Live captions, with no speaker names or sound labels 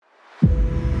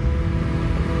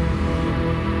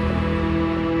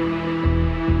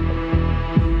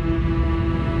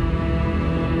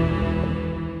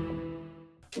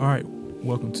All right,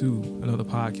 welcome to another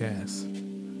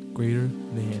podcast, Greater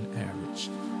Than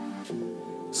Average.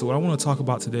 So what I want to talk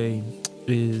about today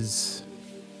is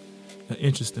an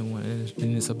interesting one,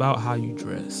 and it's about how you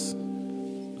dress.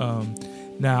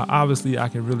 Now, obviously, I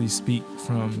can really speak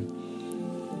from,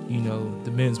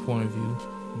 the men's point of view,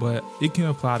 but it can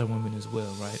apply to women as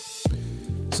well, right?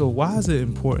 So why is it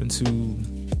important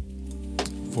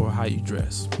for how you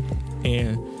dress?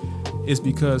 And it's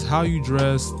because how you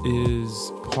dress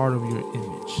is part of your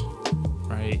image,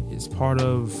 right? It's part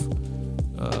of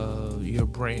your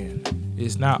brand.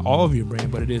 It's not all of your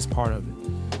brand, but it is part of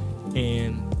it.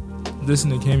 And listen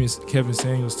to Kevin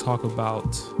Samuels talk about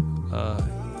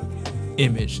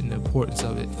image and the importance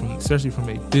of it, especially from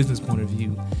a business point of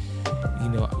view.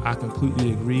 I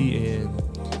completely agree, and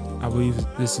I believe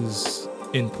this is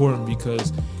important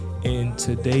because in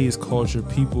today's culture,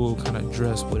 people kind of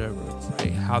dress whatever,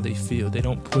 right? How they feel. They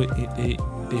don't put it.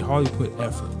 They hardly put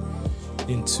effort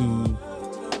into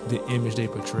the image they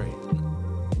portray.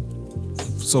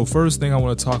 So first thing I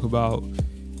want to talk about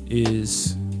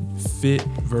is fit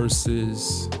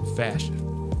versus fashion.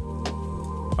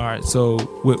 All right. So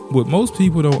what most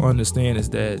people don't understand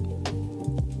is that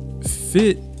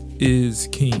fit is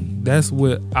king. That's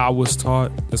what I was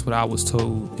taught. That's what I was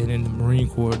told. And in the Marine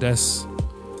Corps, that's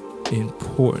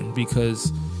important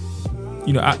because,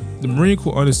 the Marine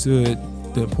Corps understood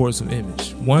the importance of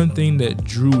image. One thing that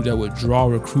would draw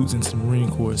recruits into the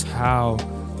Marine Corps is how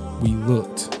we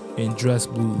looked in dress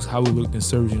blues, how we looked in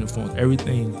service uniforms.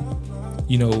 Everything,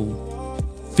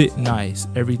 fit nice.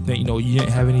 Everything, you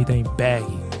didn't have anything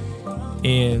baggy.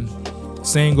 And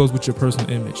same goes with your personal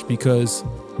image because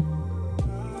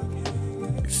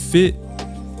fit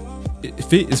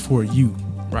is for you,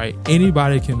 right?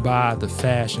 Anybody can buy the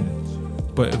fashion,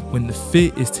 but when the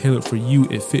fit is tailored for you,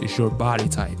 it fits your body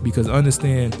type. Because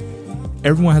understand,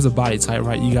 everyone has a body type,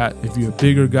 right? If you're a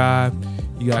bigger guy,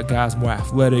 you got guys more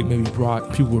athletic, maybe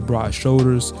people with broad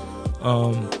shoulders.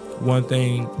 One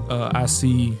thing I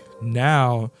see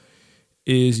now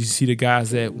is you see the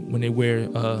guys that when they wear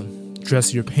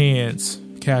dressier pants,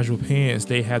 casual pants,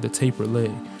 they have the tapered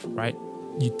leg, right?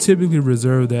 You typically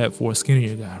reserve that for a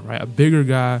skinnier guy, right? A bigger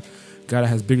guy that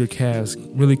has bigger calves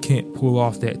really can't pull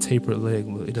off that tapered leg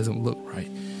look. It doesn't look right.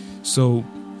 So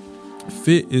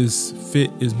fit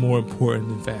is more important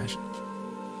than fashion.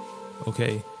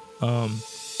 Okay.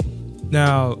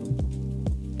 Now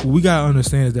what we gotta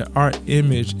understand is that our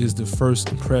image is the first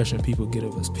impression people get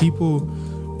of us. People,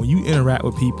 when you interact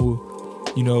with people,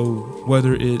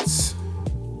 whether it's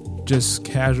just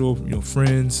casual,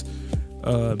 friends,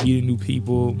 meeting new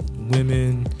people,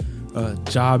 women,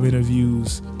 job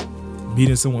interviews,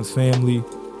 meeting someone's family,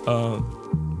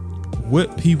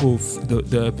 what people,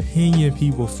 the opinion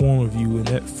people form of you in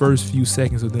that first few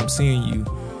seconds of them seeing you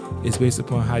is based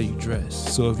upon how you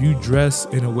dress. So if you dress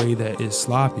in a way that is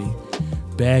sloppy,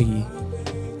 baggy,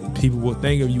 people will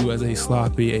think of you as a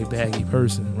sloppy, a baggy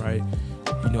person, right?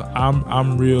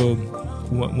 I'm real.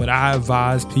 When I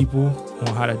advise people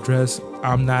on how to dress,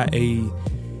 I'm not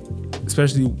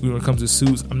especially when it comes to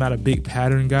suits, I'm not a big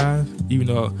pattern guy, even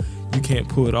though you can't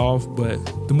pull it off, but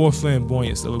the more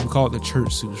flamboyant stuff, we call it the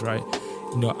church suits, right?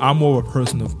 I'm more of a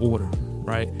person of order,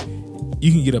 right?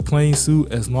 You can get a plain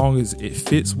suit as long as it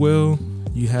fits well.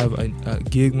 You have a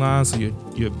gig line, so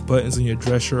your buttons in your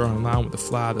dress shirt are in line with the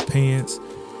fly of the pants.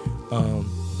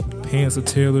 Pants are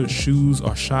tailored, shoes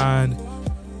are shined,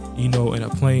 in a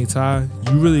plain tie.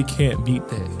 You really can't beat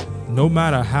that. No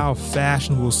matter how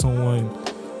fashionable someone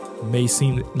may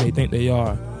think they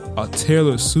are, a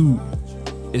tailored suit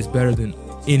is better than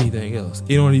anything else.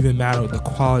 It don't even matter the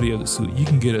quality of the suit. You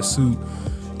can get a suit,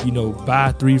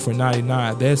 buy 3 for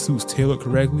 $99. That suit's tailored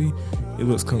correctly. It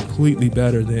looks completely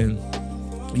better than,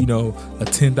 a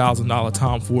 $10,000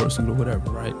 Tom Ford suit or whatever,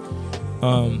 right?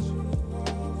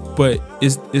 But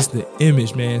it's the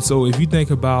image, man. So if you think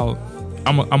about,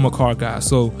 I'm a car guy.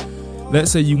 So let's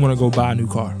say you want to go buy a new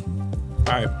car.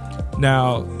 All right.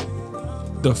 Now,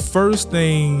 the first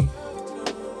thing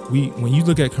when you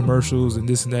look at commercials and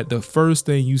this and that, the first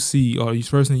thing you see or the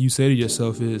first thing you say to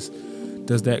yourself is,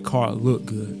 does that car look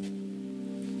good?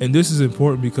 And this is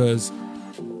important because,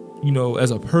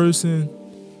 as a person,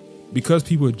 because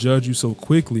people judge you so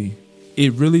quickly,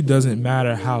 it really doesn't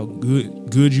matter how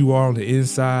good you are on the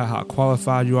inside, how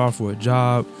qualified you are for a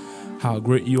job, how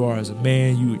great you are as a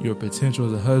man, your potential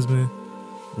as a husband,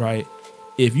 right?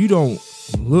 If you don't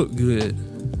look good,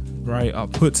 right, or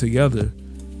put together,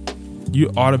 you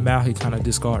automatically kind of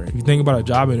discarded. If you think about a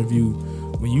job interview,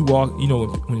 when you walk,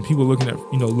 when people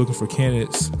are looking for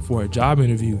candidates for a job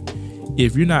interview,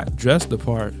 if you're not dressed the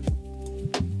part,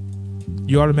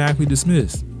 you're automatically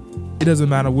dismissed. It doesn't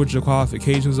matter what your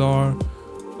qualifications are,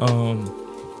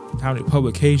 how many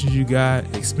publications you got,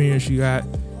 experience you got,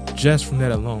 just from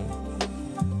that alone,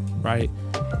 right?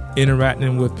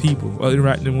 Interacting with people or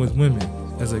interacting with women.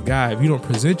 As a guy, if you don't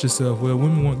present yourself well,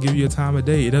 women won't give you a time of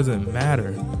day. It doesn't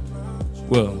matter.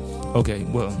 Well,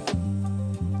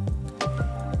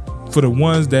 for the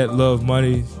ones that love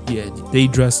money, yeah, they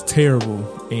dress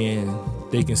terrible and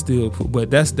they can still put, but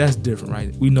that's different,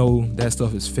 right? We know that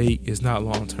stuff is fake. It's not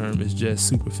long term. It's just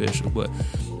superficial. But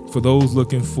for those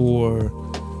looking for,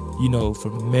 for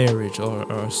marriage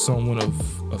or someone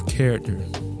of character,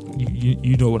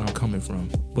 you know what I'm coming from.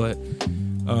 But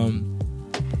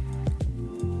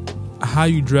how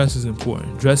you dress is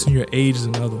important. Dressing your age is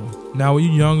another one. Now, when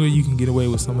you're younger, you can get away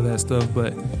with some of that stuff,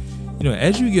 but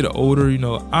as you get older,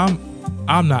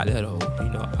 I'm not that old.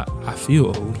 I feel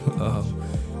old.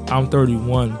 I'm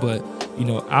 31, but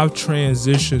I've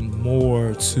transitioned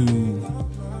more to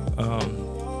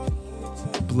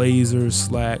blazers,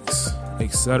 slacks,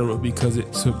 etc. because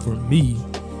for me,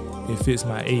 it fits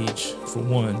my age for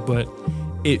one, but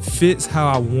it fits how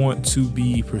I want to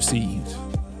be perceived,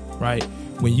 right?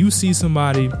 When you see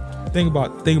somebody, think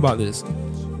about this.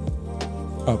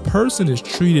 A person is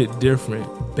treated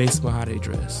different based on how they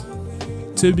dress.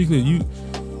 Typically,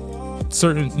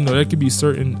 there could be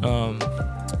certain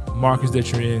markets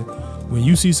that you're in. When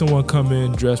you see someone come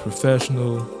in dressed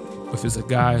professional, if it's a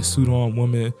guy, suit on,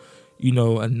 woman,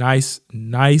 a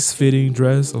nice fitting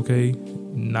dress, okay?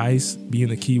 Nice being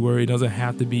the key word. It doesn't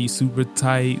have to be super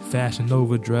tight, Fashion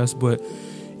Nova dress, but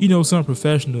something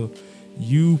professional.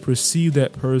 You perceive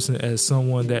that person as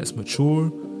someone that's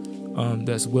mature,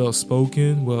 that's well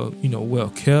spoken, well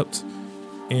kept,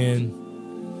 and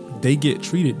they get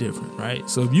treated different, right?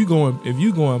 So if you go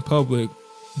in public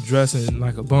dressing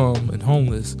like a bum and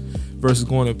homeless versus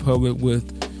going in public with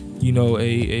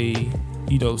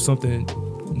something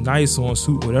nice on,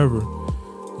 suit, whatever,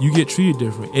 you get treated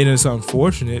different. And it's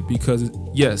unfortunate because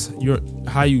yes,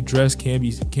 how you dress can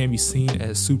be seen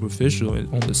as superficial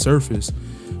on the surface,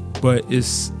 but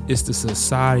it's the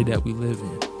society that we live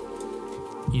in.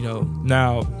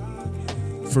 Now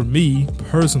for me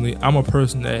personally, I'm a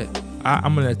person that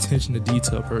I'm an attention to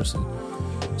detail person.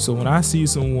 So when I see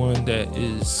someone that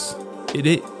is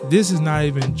this is not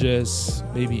even just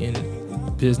maybe in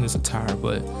business attire,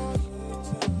 but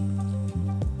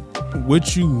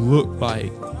what you look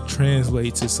like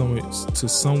translates to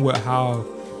somewhat how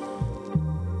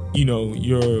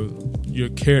your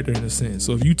character in a sense.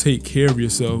 So if you take care of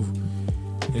yourself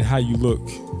and how you look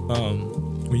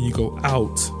when you go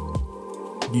out,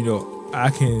 I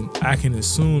can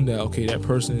assume that, okay, that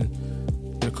person,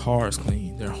 their car is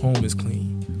clean, their home is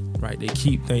clean, right? They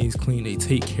keep things clean, they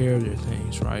take care of their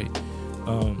things, right?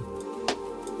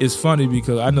 It's funny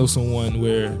because I know someone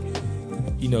where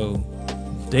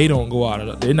they don't go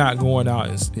out. They're not going out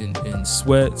in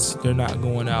sweats. They're not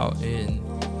going out in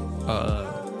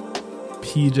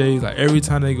PJs. Like every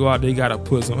time they go out, they gotta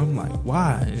put some. I'm like,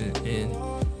 why? And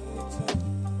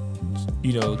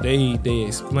they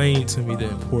explained to me the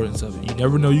importance of it. You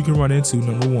never know you can run into,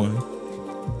 number one,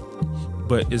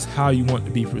 but it's how you want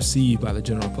to be perceived by the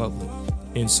general public.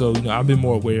 And so I've been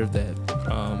more aware of that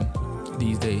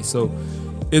these days. So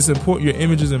it's important. Your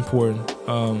image is important.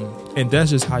 And that's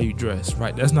just how you dress,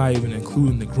 right? That's not even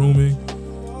including the grooming,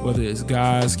 whether it's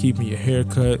guys keeping your hair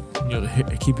cut,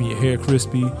 keeping your hair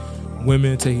crispy,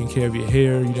 women taking care of your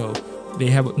hair. They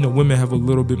have, women have a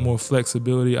little bit more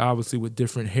flexibility, obviously, with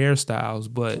different hairstyles.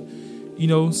 But,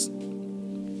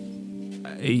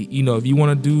 if you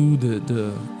want to do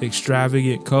the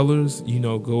extravagant colors,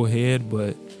 go ahead.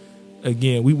 But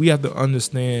again, we have to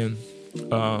understand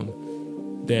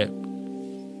that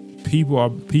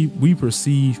we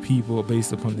perceive people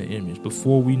based upon the image.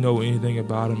 Before we know anything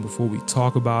about them, before we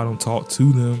talk about them, talk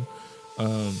to them,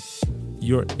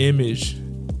 your image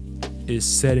is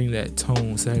setting that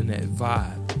tone, setting that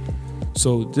vibe.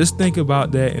 So just think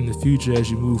about that in the future as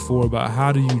you move forward, about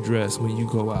how do you dress when you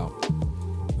go out?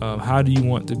 How do you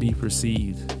want to be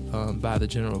perceived by the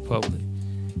general public?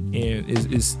 And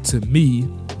it's to me,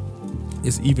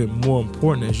 it's even more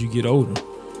important as you get older,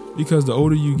 because the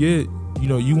older you get,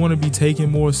 you want to be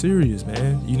taken more serious,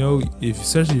 man.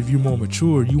 Especially if you're more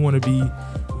mature, you want to be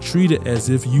treated as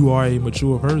if you are a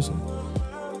mature person.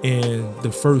 And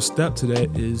the first step to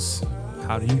that is,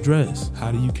 how do you dress?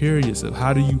 How do you carry yourself?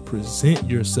 How do you present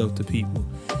yourself to people?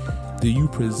 Do you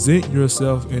present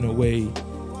yourself in a way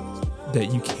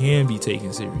that you can be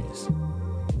taken serious,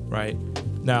 right?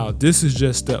 Now, this is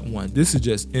just step one. This is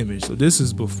just image. So this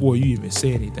is before you even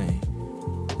say anything,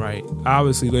 right?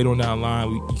 Obviously, later on down the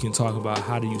line, you can talk about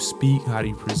how do you speak, how do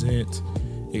you present,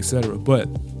 etc. But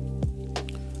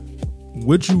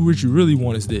What you really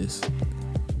want is this.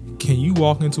 Can you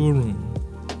walk into a room,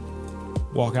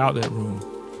 walk out that room,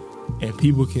 and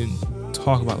people can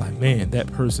talk about like, man,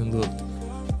 that person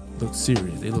looked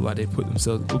serious. They look like they put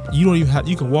themselves. You don't even have.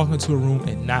 You can walk into a room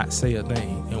and not say a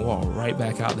thing and walk right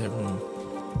back out that room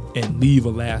and leave a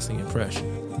lasting impression,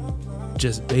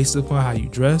 just based upon how you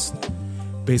dress,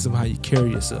 based upon how you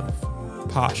carry yourself,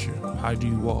 posture, how do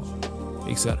you walk,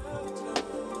 etc.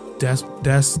 That's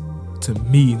to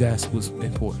me, that's what's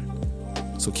important.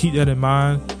 So keep that in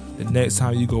mind. The next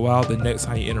time you go out, the next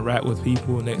time you interact with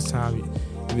people, next time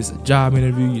if it's a job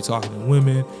interview, you're talking to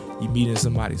women, you're meeting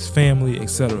somebody's family,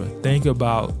 etc. Think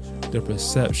about the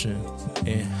perception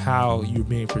and how you're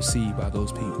being perceived by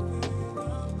those people.